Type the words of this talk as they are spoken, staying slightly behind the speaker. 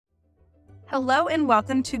Hello and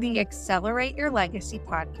welcome to the Accelerate Your Legacy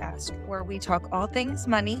podcast, where we talk all things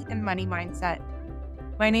money and money mindset.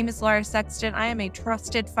 My name is Laura Sexton. I am a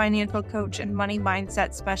trusted financial coach and money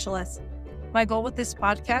mindset specialist. My goal with this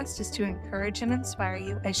podcast is to encourage and inspire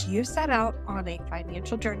you as you set out on a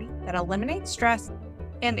financial journey that eliminates stress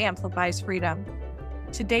and amplifies freedom.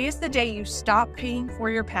 Today is the day you stop paying for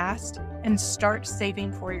your past and start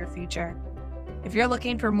saving for your future. If you're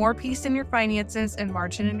looking for more peace in your finances and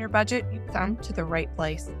margin in your budget, you've come to the right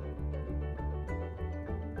place.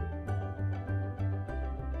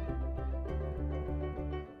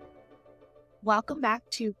 Welcome back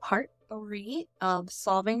to part 3 of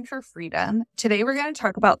Solving for Freedom. Today we're going to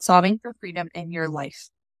talk about solving for freedom in your life.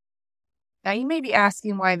 Now you may be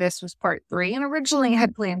asking why this was part 3, and originally I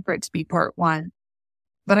had planned for it to be part 1,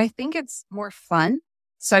 but I think it's more fun,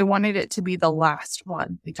 so I wanted it to be the last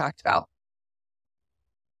one we talked about.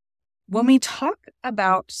 When we talk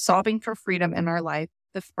about solving for freedom in our life,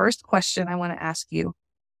 the first question I want to ask you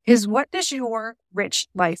is, what does your rich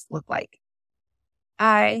life look like?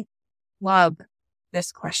 I love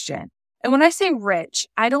this question. And when I say rich,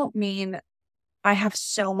 I don't mean I have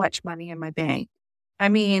so much money in my bank. I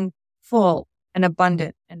mean full and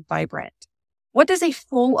abundant and vibrant. What does a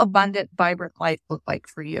full, abundant, vibrant life look like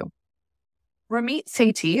for you? Ramit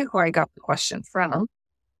Sethi, who I got the question from,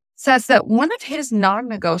 says that one of his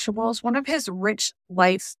non-negotiables, one of his rich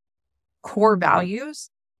life core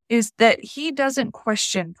values is that he doesn't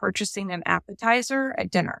question purchasing an appetizer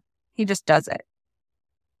at dinner. He just does it.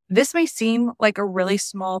 This may seem like a really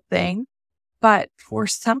small thing, but for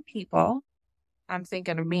some people, I'm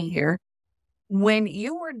thinking of me here, when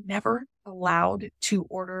you were never allowed to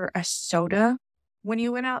order a soda when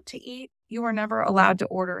you went out to eat, you were never allowed to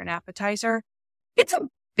order an appetizer. It's a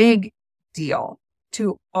big deal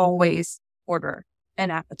to always order an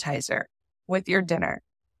appetizer with your dinner.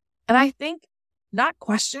 And I think not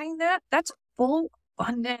questioning that's a full,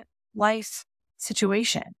 abundant life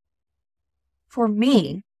situation. For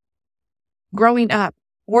me, growing up,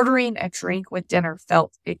 ordering a drink with dinner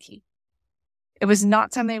felt icky. It was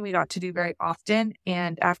not something we got to do very often.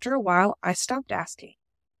 And after a while, I stopped asking.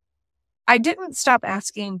 I didn't stop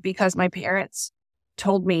asking because my parents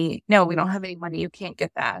told me, no, we don't have any money. You can't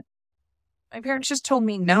get that. My parents just told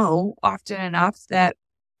me no often enough that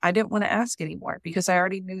I didn't want to ask anymore because I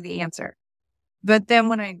already knew the answer. But then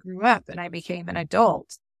when I grew up and I became an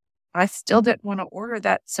adult, I still didn't want to order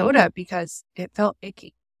that soda because it felt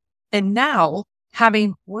icky. And now,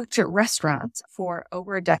 having worked at restaurants for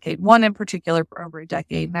over a decade, one in particular for over a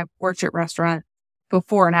decade, and I've worked at restaurants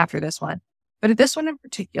before and after this one, but at this one in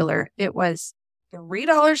particular, it was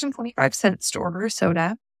 $3.25 to order a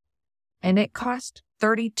soda, and it cost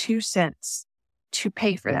 32 cents to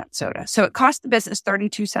pay for that soda. So it cost the business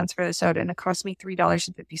 32 cents for the soda, and it cost me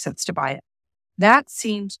 $3.50 to buy it. That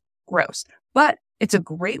seems gross, but it's a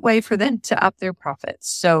great way for them to up their profits.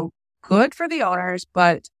 So good for the owners,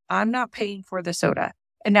 but I'm not paying for the soda.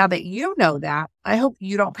 And now that you know that, I hope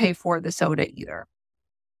you don't pay for the soda either.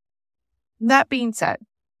 That being said,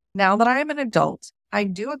 now that I am an adult, I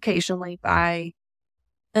do occasionally buy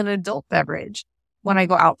an adult beverage when I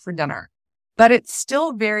go out for dinner. But it's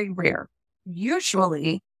still very rare.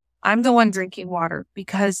 Usually, I'm the one drinking water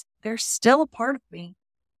because there's still a part of me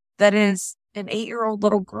that is an 8-year-old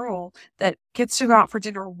little girl that gets to go out for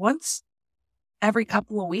dinner once every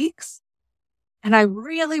couple of weeks. And I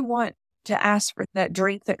really want to ask for that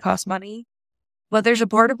drink that costs money, but there's a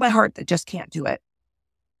part of my heart that just can't do it.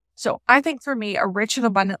 So I think for me, a rich and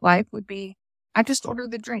abundant life would be, I just order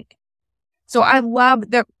the drink. So I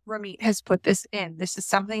love that Ramit has put this in. This is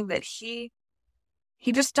something that he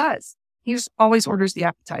just does. He just always orders the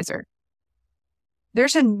appetizer.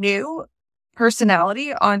 There's a new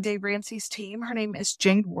personality on Dave Ramsey's team. Her name is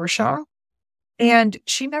Jane Warshaw, and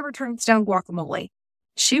she never turns down guacamole.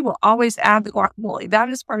 She will always add the guacamole. That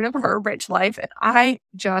is part of her rich life, and I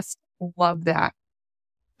just love that.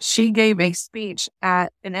 She gave a speech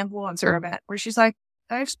at an influencer event where she's like,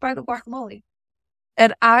 I just buy the guacamole.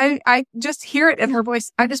 And I just hear it in her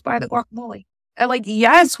voice. I just buy the guacamole. And like,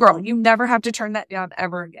 yes, girl, you never have to turn that down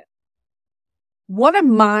ever again. One of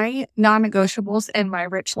my non-negotiables in my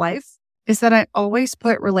rich life is that I always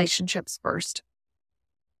put relationships first.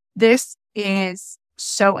 This is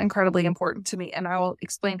so incredibly important to me. And I will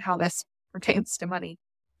explain how this pertains to money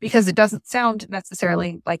because it doesn't sound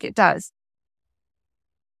necessarily like it does.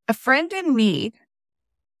 A friend in need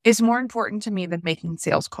is more important to me than making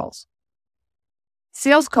sales calls.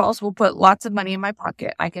 Sales calls will put lots of money in my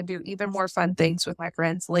pocket. I can do even more fun things with my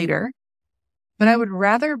friends later. But I would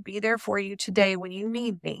rather be there for you today when you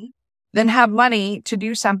need me than have money to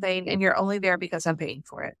do something and you're only there because I'm paying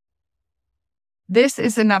for it. This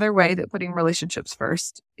is another way that putting relationships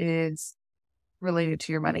first is related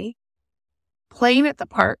to your money. Playing at the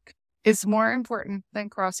park is more important than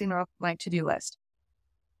crossing off my to-do list.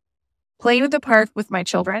 Playing at the park with my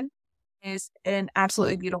children is an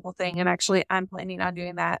absolutely beautiful thing. And actually, I'm planning on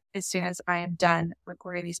doing that as soon as I am done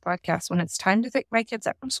recording these podcasts. When it's time to pick my kids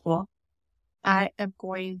up from school, I am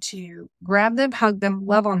going to grab them, hug them,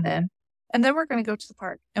 love on them, and then we're going to go to the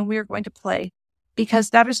park and we are going to play,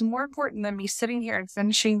 because that is more important than me sitting here and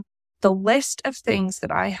finishing the list of things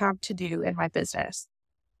that I have to do in my business.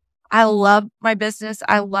 I love my business.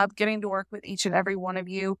 I love getting to work with each and every one of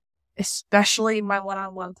you, especially my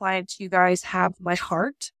one-on-one clients. You guys have my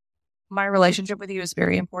heart. My relationship with you is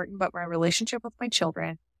very important, but my relationship with my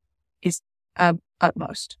children is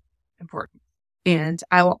utmost important. And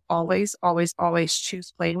I will always, always, always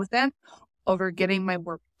choose playing with them over getting my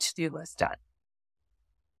work to-do list done.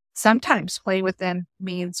 Sometimes playing with them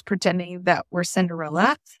means pretending that we're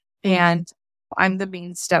Cinderella and I'm the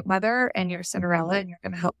mean stepmother and you're Cinderella and you're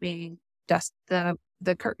going to help me dust the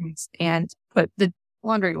curtains and put the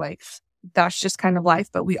laundry away. That's just kind of life,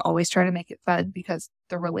 but we always try to make it fun because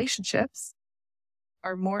the relationships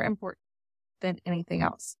are more important than anything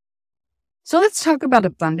else. So let's talk about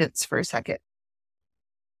abundance for a second.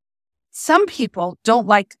 Some people don't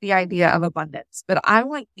like the idea of abundance, but I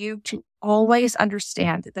want you to always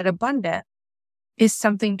understand that abundance is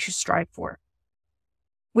something to strive for.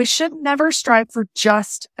 We should never strive for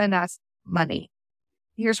just enough money.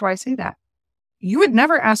 Here's why I say that. You would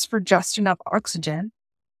never ask for just enough oxygen.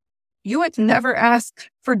 You would never ask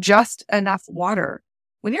for just enough water.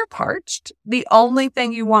 When you're parched, the only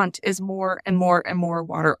thing you want is more and more and more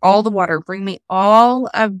water. All the water. Bring me all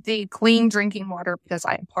of the clean drinking water because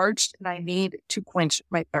I am parched and I need to quench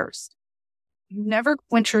my thirst. You never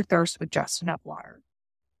quench your thirst with just enough water.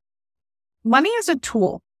 Money is a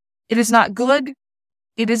tool. It is not good.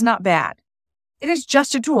 It is not bad. It is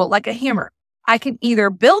just a tool, like a hammer. I can either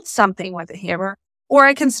build something with a hammer or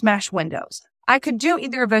I can smash windows. I could do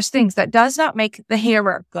either of those things. That does not make the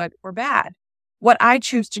hammer good or bad. What I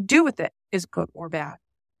choose to do with it is good or bad.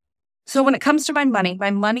 So when it comes to my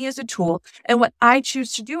money is a tool, and what I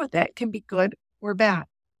choose to do with it can be good or bad.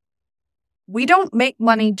 We don't make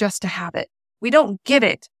money just to have it. We don't get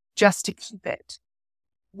it just to keep it.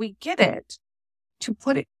 We get it to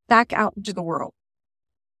put it back out into the world.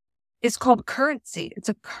 It's called currency. It's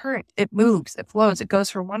a current. It moves, it flows, it goes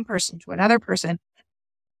from one person to another person.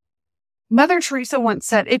 Mother Teresa once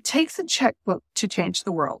said, it takes a checkbook to change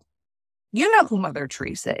the world. You know who Mother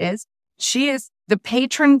Teresa is. She is the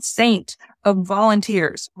patron saint of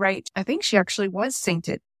volunteers, right? I think she actually was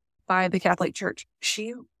sainted by the Catholic Church.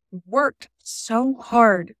 She worked so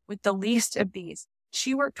hard with the least of these.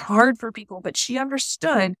 She worked hard for people, but she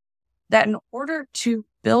understood that in order to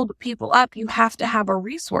build people up, you have to have a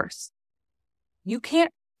resource. You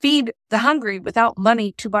can't feed the hungry without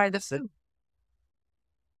money to buy the food.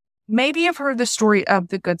 Maybe you've heard the story of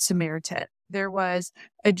the Good Samaritan. There was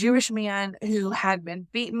a Jewish man who had been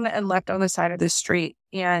beaten and left on the side of the street.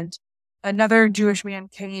 And another Jewish man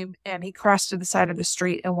came and he crossed to the side of the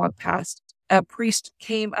street and walked past. A priest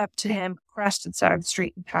came up to him, crossed to the side of the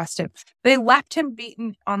street and passed him. They left him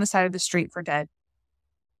beaten on the side of the street for dead.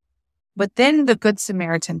 But then the Good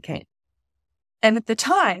Samaritan came. And at the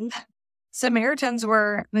time, Samaritans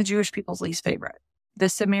were the Jewish people's least favorite. The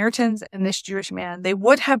Samaritans and this Jewish man, they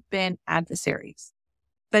would have been adversaries.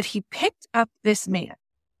 But he picked up this man,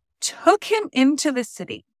 took him into the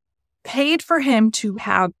city, paid for him to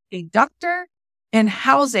have a doctor and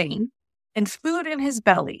housing and food in his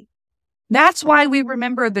belly. That's why we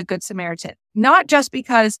remember the Good Samaritan, not just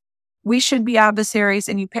because we should be adversaries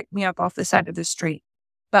and you picked me up off the side of the street,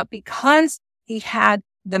 but because he had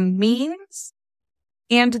the means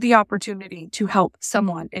and the opportunity to help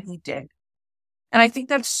someone, and he did. And I think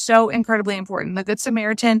that's so incredibly important. The Good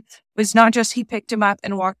Samaritan was not just he picked him up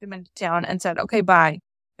and walked him into town and said, okay, bye.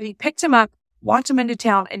 But he picked him up, walked him into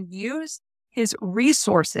town, and used his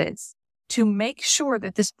resources to make sure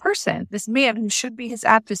that this person, this man who should be his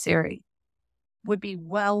adversary, would be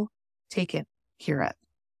well taken care of.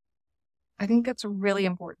 I think that's really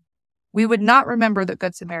important. We would not remember the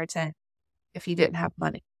Good Samaritan if he didn't have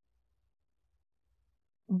money.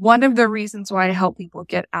 One of the reasons why I help people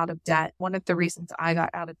get out of debt, one of the reasons I got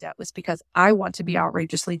out of debt was because I want to be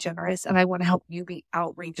outrageously generous and I want to help you be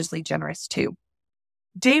outrageously generous too.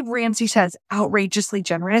 Dave Ramsey says outrageously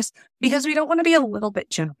generous because we don't want to be a little bit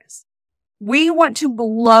generous. We want to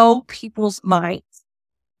blow people's minds.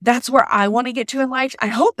 That's where I want to get to in life. I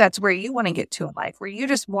hope that's where you want to get to in life, where you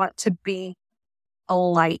just want to be a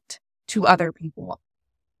light to other people.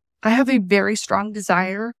 I have a very strong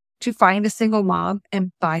desire to find a single mom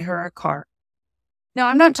and buy her a car. Now,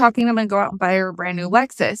 I'm not talking I'm going to go out and buy her a brand new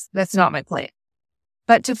Lexus. That's not my plan.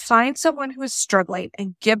 But to find someone who is struggling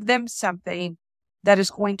and give them something that is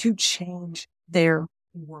going to change their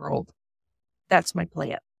world. That's my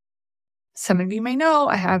plan. Some of you may know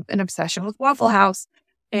I have an obsession with Waffle House,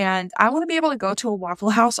 and I want to be able to go to a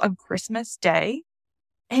Waffle House on Christmas Day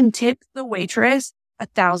and tip the waitress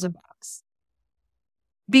 $1,000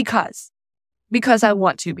 because I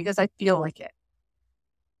want to, because I feel like it.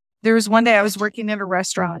 There was one day I was working at a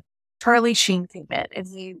restaurant. Charlie Sheen came in, and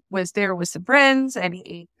he was there with some friends, and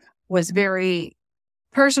he was very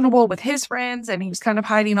personable with his friends, and he was kind of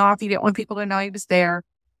hiding off. He didn't want people to know he was there.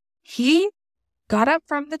 He got up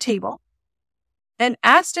from the table and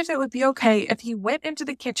asked if it would be okay if he went into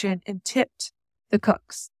the kitchen and tipped the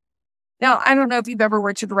cooks. Now, I don't know if you've ever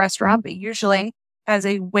worked at a restaurant, but usually as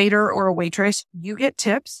a waiter or a waitress, you get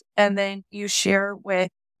tips and then you share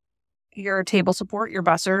with your table support, your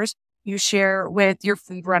bussers, you share with your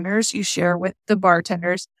food runners, you share with the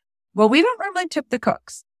bartenders. Well, we don't normally tip the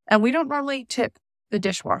cooks and we don't normally tip the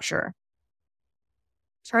dishwasher.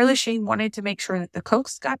 Charlie Sheen wanted to make sure that the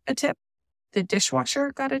cooks got a tip, the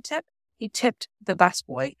dishwasher got a tip. He tipped the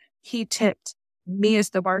busboy. He tipped me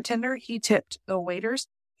as the bartender. He tipped the waiters.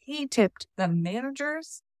 He tipped the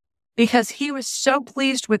managers because he was so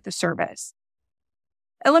pleased with the service.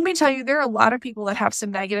 And let me tell you, there are a lot of people that have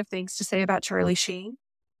some negative things to say about Charlie Sheen,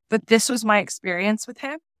 but this was my experience with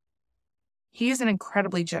him. He is an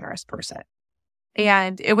incredibly generous person.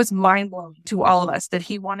 And it was mind-blowing to all of us that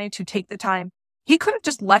he wanted to take the time. He could have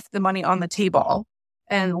just left the money on the table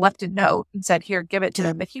and left a note and said, here, give it to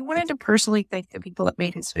them. But he wanted to personally thank the people that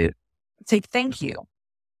made his food. Say thank you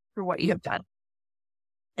for what you have done.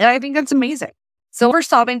 And I think that's amazing. So we're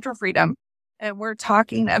solving for freedom. And we're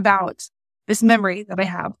talking about this memory that I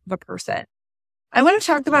have of a person. I want to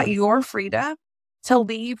talk about your freedom to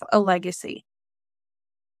leave a legacy.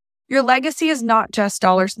 Your legacy is not just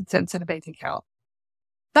dollars and cents in a bank account.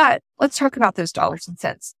 But let's talk about those dollars and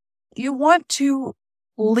cents. You want to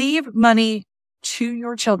leave money to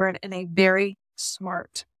your children in a very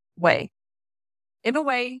smart way. In a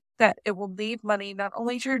way that it will leave money not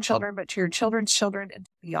only to your children, but to your children's children and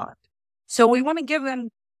beyond. So we want to give them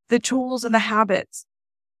the tools and the habits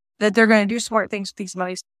that they're going to do smart things with these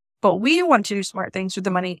monies. But we want to do smart things with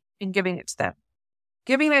the money and giving it to them.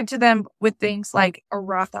 Giving it to them with things like a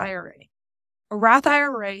Roth IRA. A Roth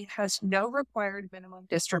IRA has no required minimum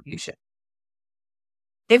distribution.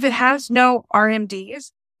 If it has no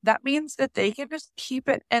RMDs, that means that they can just keep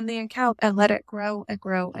it in the account and let it grow and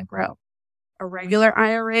grow and grow. A regular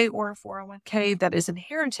IRA or a 401k that is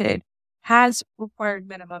inherited has required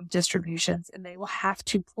minimum distributions, and they will have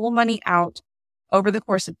to pull money out over the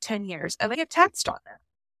course of 10 years, and they get taxed on that.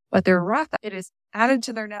 But their Roth, it is added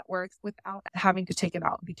to their net worth without having to take it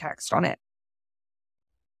out and be taxed on it.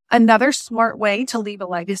 Another smart way to leave a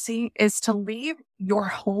legacy is to leave your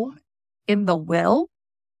home in the will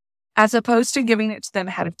as opposed to giving it to them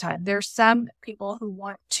ahead of time. There's some people who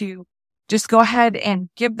want to just go ahead and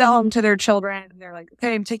give the home to their children. And they're like,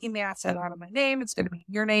 okay, I'm taking the asset out of my name. It's going to be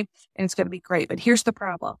your name and it's going to be great. But here's the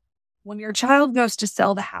problem. When your child goes to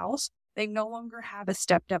sell the house, they no longer have a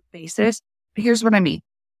stepped up basis. But here's what I mean.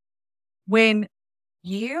 When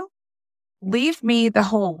you leave me the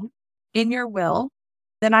home in your will,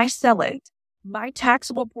 then I sell it. My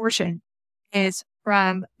taxable portion is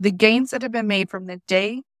from the gains that have been made from the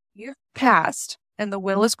day you've passed and the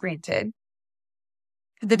will is granted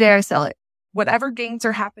to the day I sell it. Whatever gains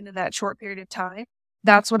are happened in that short period of time,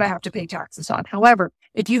 that's what I have to pay taxes on. However,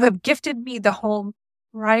 if you have gifted me the home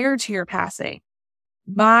prior to your passing,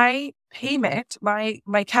 my payment, my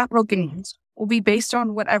capital gains will be based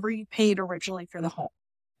on whatever you paid originally for the home.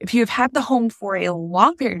 If you have had the home for a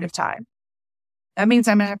long period of time, that means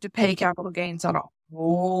I'm going to have to pay capital gains on a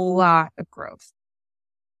whole lot of growth.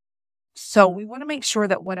 So we want to make sure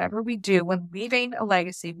that whatever we do when leaving a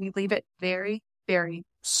legacy, we leave it very, very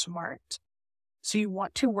smart. So you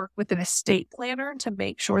want to work with an estate planner to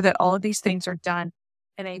make sure that all of these things are done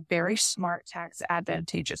in a very smart, tax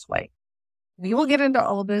advantageous way. We will get into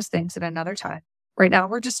all of those things at another time. Right now,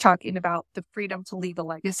 we're just talking about the freedom to leave a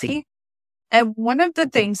legacy. And one of the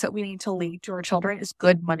things that we need to leave to our children is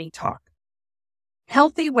good money talk.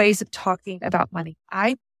 Healthy ways of talking about money.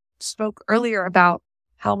 I spoke earlier about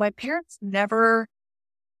how my parents never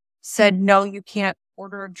said, no, you can't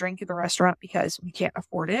order a drink at the restaurant because we can't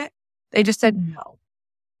afford it. They just said no.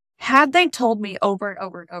 Had they told me over and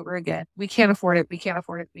over and over again, we can't afford it, we can't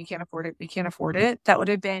afford it, we can't afford it, we can't afford it, that would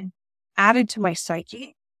have been added to my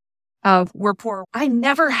psyche of we're poor. I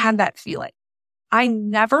never had that feeling. I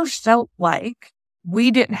never felt like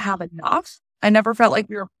we didn't have enough. I never felt like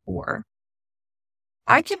we were poor.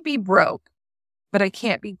 I can be broke, but I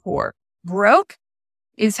can't be poor. Broke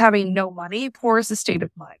is having no money. Poor is a state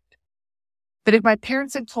of mind. But if my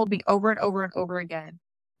parents had told me over and over and over again,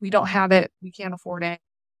 we don't have it, we can't afford it,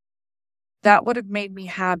 that would have made me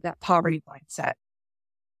have that poverty mindset.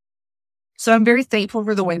 So I'm very thankful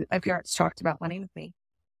for the way that my parents talked about money with me.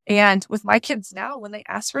 And with my kids now, when they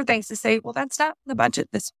ask for things, to say, well, that's not in the budget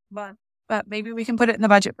this month, but maybe we can put it in the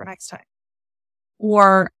budget for next time.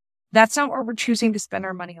 Or that's not what we're choosing to spend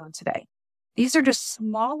our money on today. These are just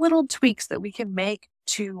small little tweaks that we can make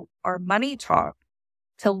to our money talk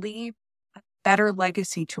to leave a better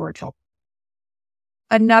legacy to our children.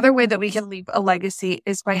 Another way that we can leave a legacy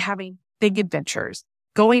is by having big adventures,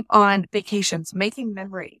 going on vacations, making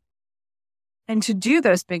memories. And to do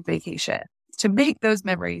those big vacations, to make those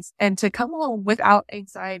memories, and to come home without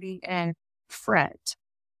anxiety and fret,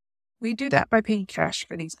 we do that by paying cash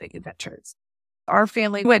for these big adventures. Our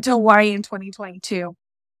family went to Hawaii in 2022.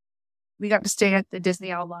 We got to stay at the Disney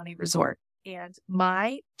Aulani Resort, and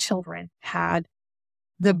my children had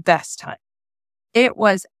the best time. It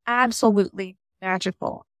was absolutely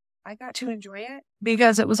magical. I got to enjoy it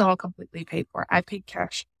because it was all completely paid for. I paid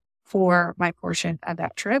cash for my portion of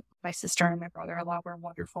that trip. My sister and my brother-in-law were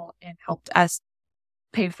wonderful and helped us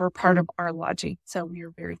pay for part of our lodging. So we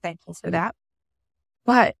were very thankful for that.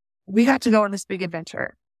 But we got to go on this big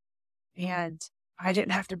adventure, and I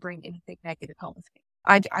didn't have to bring anything negative home with me.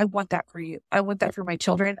 I want that for you. I want that for my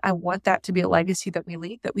children. I want that to be a legacy that we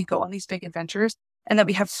leave, that we go on these big adventures and that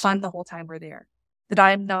we have fun the whole time we're there. That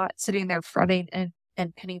I'm not sitting there fretting and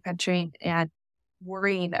penny pinching and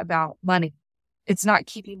worrying about money. It's not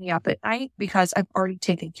keeping me up at night because I've already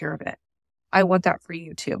taken care of it. I want that for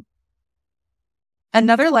you too.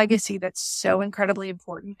 Another legacy that's so incredibly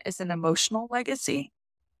important is an emotional legacy.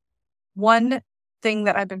 One thing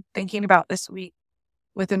that I've been thinking about this week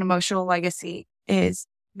with an emotional legacy is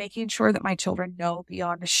making sure that my children know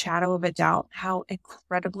beyond a shadow of a doubt how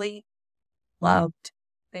incredibly loved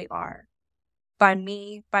they are. By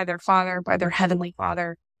me, by their father, by their heavenly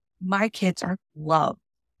Father. My kids are loved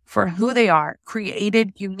for who they are,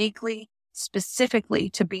 created uniquely, specifically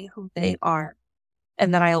to be who they are.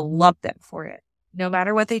 And that I love them for it. No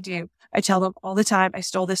matter what they do. I tell them all the time. I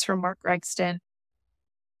stole this from Mark Gregston.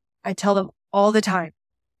 I tell them all the time,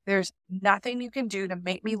 there's nothing you can do to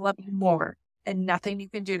make me love you more and nothing you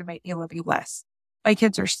can do to make me love you less. My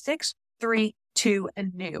kids are 6, 3, 2,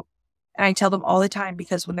 and new. And I tell them all the time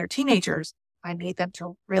because when they're teenagers, I need them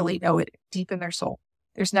to really know it deep in their soul.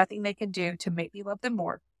 There's nothing they can do to make me love them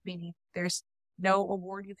more, meaning there's no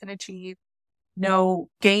award you can achieve, no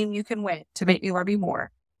game you can win to make me love you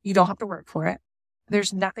more. You don't have to work for it.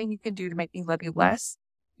 There's nothing you can do to make me love you less.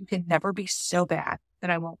 You can never be so bad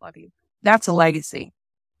that I won't love you. That's a legacy.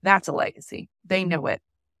 That's a legacy. They know it.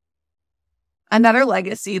 Another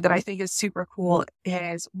legacy that I think is super cool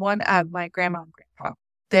is one of my grandma and grandpa.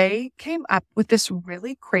 They came up with this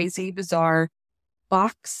really crazy, bizarre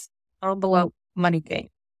box envelope money game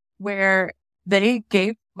where they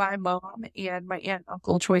gave my mom and my aunt and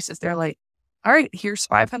uncle choices. They're like, all right, here's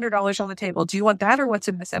 $500 on the table. Do you want that or what's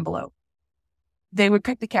in this envelope? They would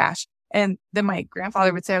pick the cash. And then my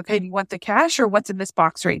grandfather would say, okay, do you want the cash or what's in this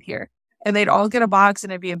box right here? And they'd all get a box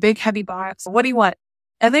and it'd be a big, heavy box. What do you want?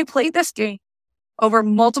 And they played this game over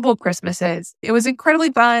multiple Christmases. It was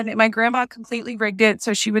incredibly fun. And my grandma completely rigged it.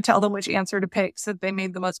 So she would tell them which answer to pick so that they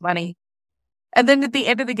made the most money. And then at the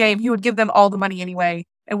end of the game, he would give them all the money anyway.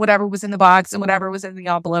 And whatever was in the box and whatever was in the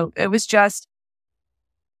envelope. It was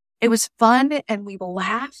fun. And we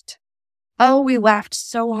laughed. Oh, we laughed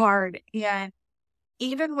so hard. And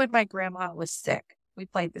even when my grandma was sick, we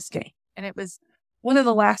played this game. And it was one of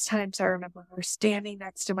the last times I remember her standing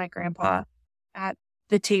next to my grandpa at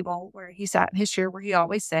the table where he sat in his chair where he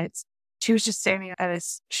always sits. She was just standing at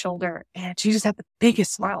his shoulder and she just had the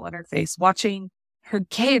biggest smile on her face watching her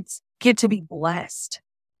kids get to be blessed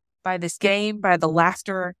by this game, by the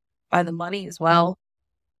laughter, by the money as well.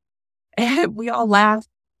 And we all laughed.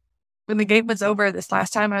 When the game was over this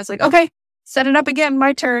last time, I was like, okay, set it up again,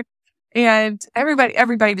 my turn. And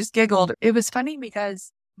everybody just giggled. It was funny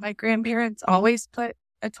because my grandparents always put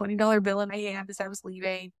a $20 bill in my hand as I was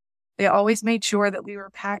leaving. They always made sure that we were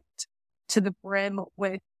packed to the brim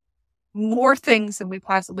with more things than we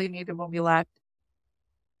possibly needed when we left.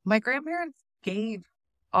 My grandparents gave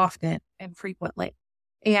often and frequently.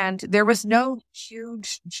 And there was no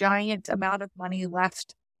huge, giant amount of money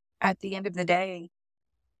left at the end of the day.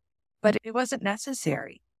 But it wasn't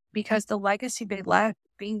necessary because the legacy they left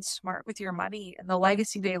being smart with your money and the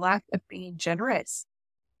legacy they left of being generous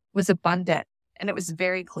was abundant and it was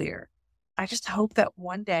very clear. I just hope that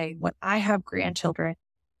one day when I have grandchildren,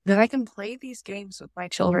 that I can play these games with my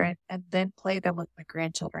children and then play them with my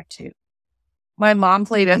grandchildren too. My mom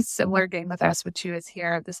played a similar game with us when she was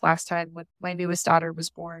here this last time when my newest daughter was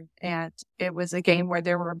born. And it was a game where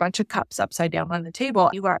there were a bunch of cups upside down on the table.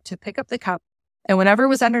 You got to pick up the cup, and whatever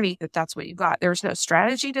was underneath it, that's what you got. There was no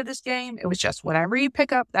strategy to this game. It was just whatever you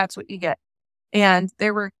pick up, that's what you get. And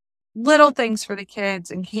there were little things for the kids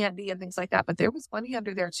and candy and things like that. But there was money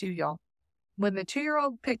under there too, y'all. When the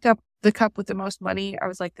 2-year-old picked up the cup with the most money, I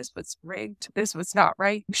was like, this was rigged. This was not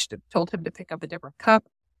right. You should have told him to pick up a different cup.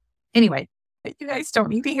 Anyway, you guys don't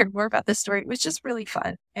need to hear more about this story. It was just really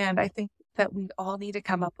fun. And I think that we all need to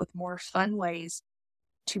come up with more fun ways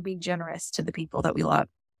to be generous to the people that we love.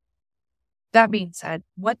 That being said,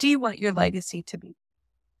 what do you want your legacy to be?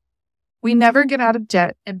 We never get out of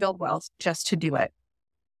debt and build wealth just to do it.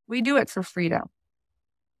 We do it for freedom.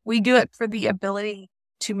 We do it for the ability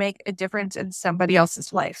to make a difference in somebody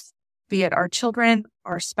else's life, be it our children,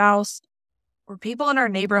 our spouse, or people in our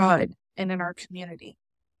neighborhood and in our community.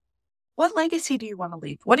 What legacy do you want to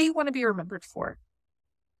leave? What do you want to be remembered for?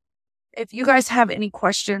 If you guys have any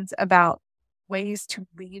questions about ways to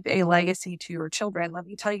leave a legacy to your children, let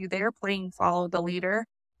me tell you, they are playing follow the leader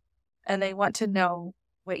and they want to know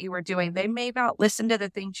what you are doing. They may not listen to the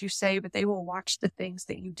things you say, but they will watch the things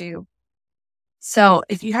that you do. So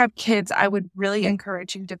if you have kids, I would really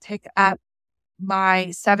encourage you to pick up my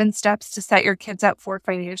 7 steps to set your kids up for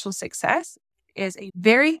financial success. It is a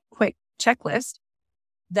very quick checklist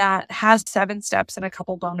that has 7 steps and a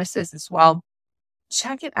couple bonuses as well.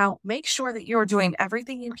 Check it out. Make sure that you're doing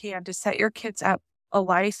everything you can to set your kids up a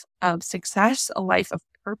life of success, a life of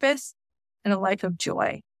purpose, and a life of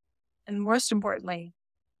joy. And most importantly,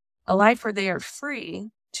 a life where they are free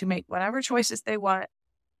to make whatever choices they want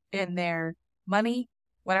in their money,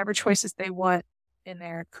 whatever choices they want in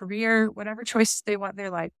their career, whatever choices they want in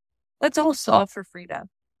their life. Let's all solve for freedom.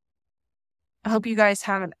 I hope you guys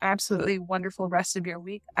have an absolutely wonderful rest of your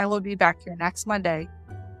week. I will be back here next Monday.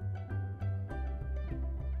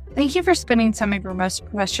 Thank you for spending some of your most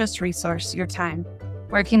precious resource, your time,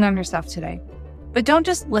 working on yourself today. But don't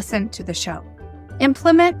just listen to the show.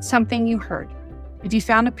 Implement something you heard. If you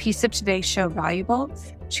found a piece of today's show valuable,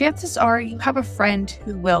 chances are you have a friend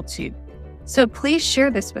who will too. So please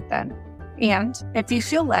share this with them. And if you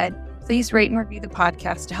feel led, please rate and review the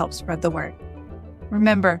podcast to help spread the word.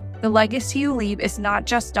 Remember, the legacy you leave is not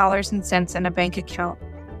just dollars and cents in a bank account,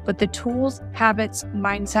 but the tools, habits,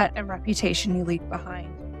 mindset, and reputation you leave behind.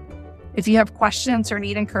 If you have questions or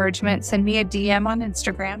need encouragement, send me a DM on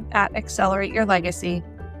Instagram at Accelerate Your Legacy,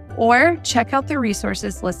 or check out the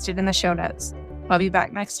resources listed in the show notes. I'll be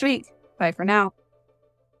back next week. Bye for now.